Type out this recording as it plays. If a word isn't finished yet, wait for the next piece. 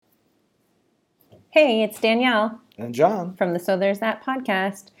Hey, it's Danielle And John. from the So There's That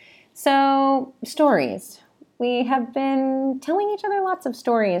podcast. So, stories. We have been telling each other lots of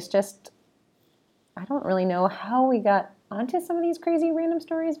stories. I don't really know how we got onto some of these crazy random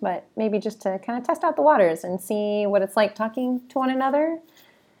stories, but maybe just to kind of test out the waters and see what it's like talking to one another.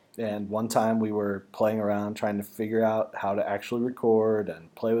 And one time we were playing around trying to figure out how to actually record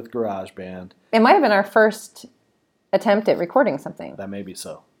and play with GarageBand. It might have been our first attempt at recording something. That may be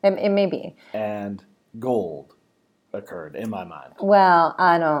so. It may be. And gold occurred in my mind. Well,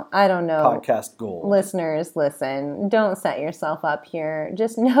 I don't know. Podcast gold. Listeners, listen. Don't set yourself up here.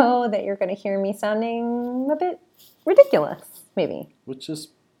 Just know that you're going to hear me sounding a bit ridiculous, maybe. Which is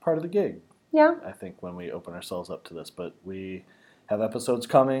part of the gig. Yeah. I think when we open ourselves up to this. But we have episodes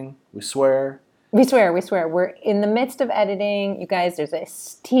coming. We swear. We swear. We're in the midst of editing. You guys, there's a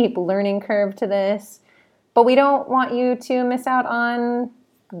steep learning curve to this. But we don't want you to miss out on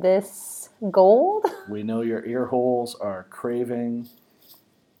this gold. We know your ear holes are craving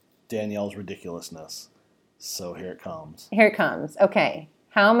Danielle's ridiculousness. So here it comes. Here it comes. Okay.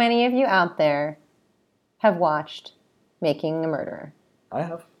 How many of you out there have watched Making a Murderer? I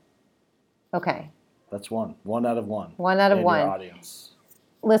have. Okay. That's one. 1 out of 1. 1 out of in 1. Your audience.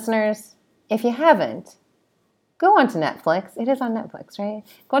 Listeners, if you haven't, go onto Netflix. It is on Netflix, right?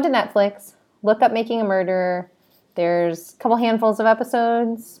 Go onto Netflix, look up Making a Murderer. There's a couple handfuls of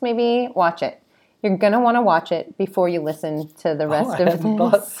episodes, maybe. Watch it. You're going to want to watch it before you listen to the rest of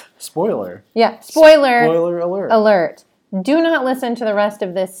this. Spoiler. Yeah, spoiler. Spoiler alert. Alert. Do not listen to the rest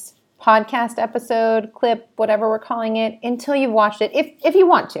of this podcast episode, clip, whatever we're calling it, until you've watched it, if you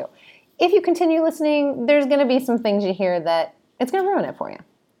want to. If you continue listening, there's going to be some things you hear that it's going to ruin it for you.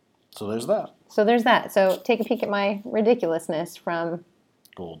 So there's that. So take a peek at my ridiculousness from...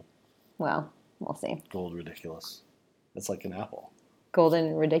 Gold. Well, we'll see. Gold ridiculous. It's like an apple.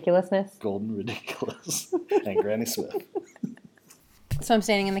 Golden ridiculousness. Golden ridiculous. And Granny Smith. So I'm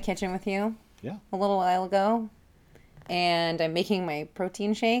standing in the kitchen with you. Yeah. A little while ago. And I'm making my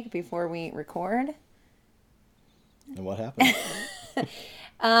protein shake before we record. And what happened?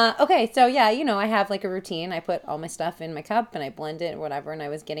 Okay, so yeah, I have like a routine. I put all my stuff in my cup and I blend it or whatever. And I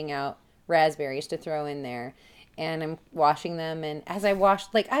was getting out raspberries to throw in there. And I'm washing them. And as I wash,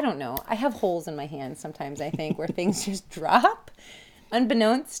 I don't know. I have holes in my hands sometimes, I think, where things just drop.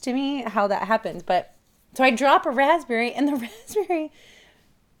 Unbeknownst to me how that happens. But so I drop a raspberry and the raspberry,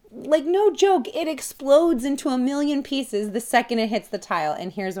 no joke, it explodes into a million pieces the second it hits the tile.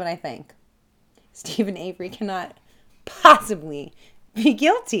 And here's what I think. Stephen Avery cannot possibly be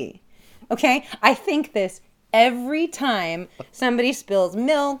guilty. Okay? I think this every time somebody spills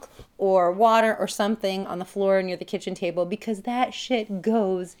milk or water or something on the floor near the kitchen table because that shit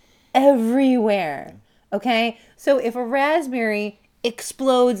goes everywhere. Okay? So if a raspberry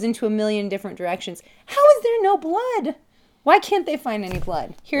explodes into a million different directions, how is there no blood? Why can't they find any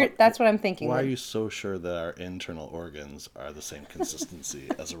blood? That's what I'm thinking. Why are you so sure that our internal organs are the same consistency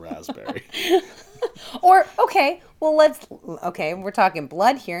as a raspberry? Or, we're talking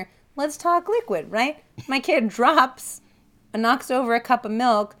blood here. Let's talk liquid, right? My kid knocks over a cup of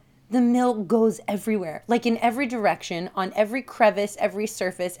milk. The milk goes everywhere, in every direction, on every crevice, every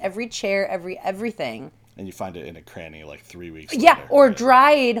surface, every chair, everything. And you find it in a cranny 3 weeks later. Yeah, or right?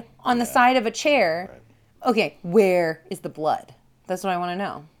 dried on the side of a chair. Right. Okay, where is the blood? That's what I want to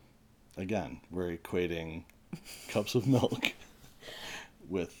know. Again, we're equating cups of milk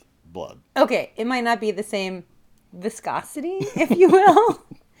with blood. Okay, it might not be the same viscosity, if you will.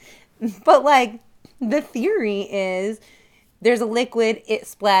 But the theory is there's a liquid, it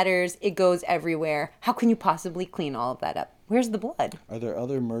splatters, it goes everywhere. How can you possibly clean all of that up? Where's the blood? Are there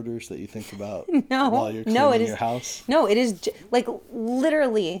other murders that you think about No, while you're cleaning your house? No, it is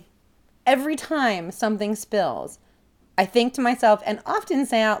literally every time something spills, I think to myself and often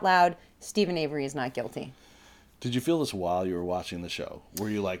say out loud, Stephen Avery is not guilty. Did you feel this while you were watching the show? Were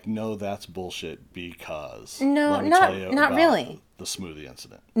you no, that's bullshit because... No, let me tell you not about really. The smoothie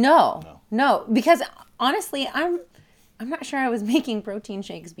incident. No, because honestly, I'm not sure I was making protein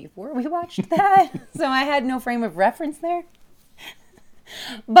shakes before we watched that, so I had no frame of reference there.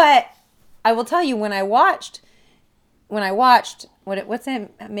 But I will tell you, when I watched, what's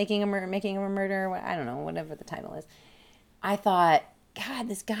it, Making a Murder, I don't know, whatever the title is, I thought, God,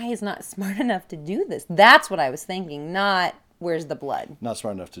 this guy is not smart enough to do this. That's what I was thinking, not where's the blood. Not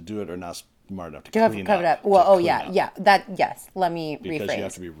smart enough to do it or not smart enough to clean cover it up. up. Well, Up. That, yes, let me rephrase. Because you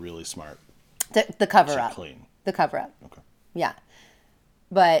have to be really smart the cover to up. clean. The cover up. Okay. Yeah.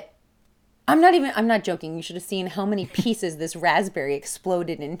 But I'm not joking. You should have seen how many pieces this raspberry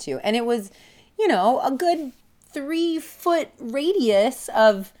exploded into. And it was, a good 3-foot radius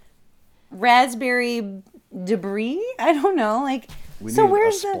of raspberry debris. I don't know. Like, We so need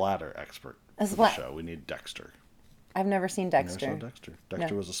where's a the? splatter expert A for the splat- show. We need Dexter. I've never seen Never Dexter. saw Dexter.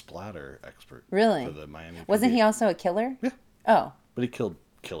 Dexter was a splatter expert. Really? For the Miami. Wasn't PD. he also a killer? Yeah. Oh, But he killed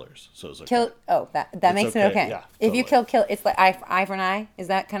killers, so it was okay. kill. Oh, that It's makes it okay, okay. yeah, If you totally. kill, it's like eye for an eye. Is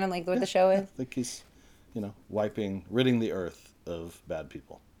that kind of like what the show I is? think he's, ridding the earth of bad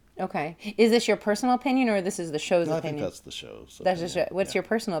people. Okay. Is this your personal opinion or this is the show's No, I think opinion? that's the show's. That's just opinion. what's Yeah. your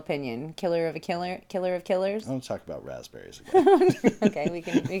personal opinion? Killer of a killer, killer of killers. I want to talk about raspberries again. Okay, we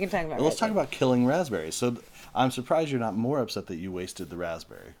can talk about. Well, let's talk raspberry. about killing raspberries. So I'm surprised you're not more upset that you wasted the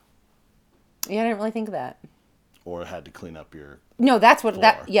raspberry Yeah, I didn't really think of that. or had to clean up your. No, that's what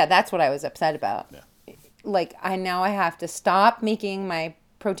Floor. that's what I was upset about. Yeah. Like I have to stop making my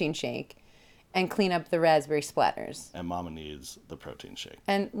protein shake and clean up the raspberry splatters. And Mama needs the protein shake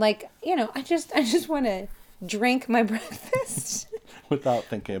And like, I just want to drink my breakfast without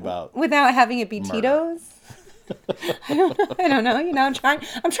thinking about. without having it be Murder. Tito's. I don't know. I'm trying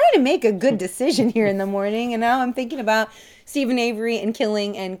to make a good decision here in the morning, and now I'm thinking about Stephen Avery and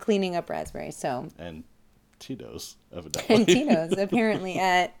killing and cleaning up raspberries. So And Tito's, evidently. and Tito's apparently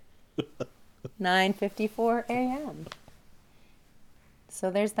at 9:54 a.m. So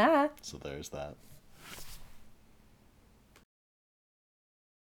there's that. So there's that.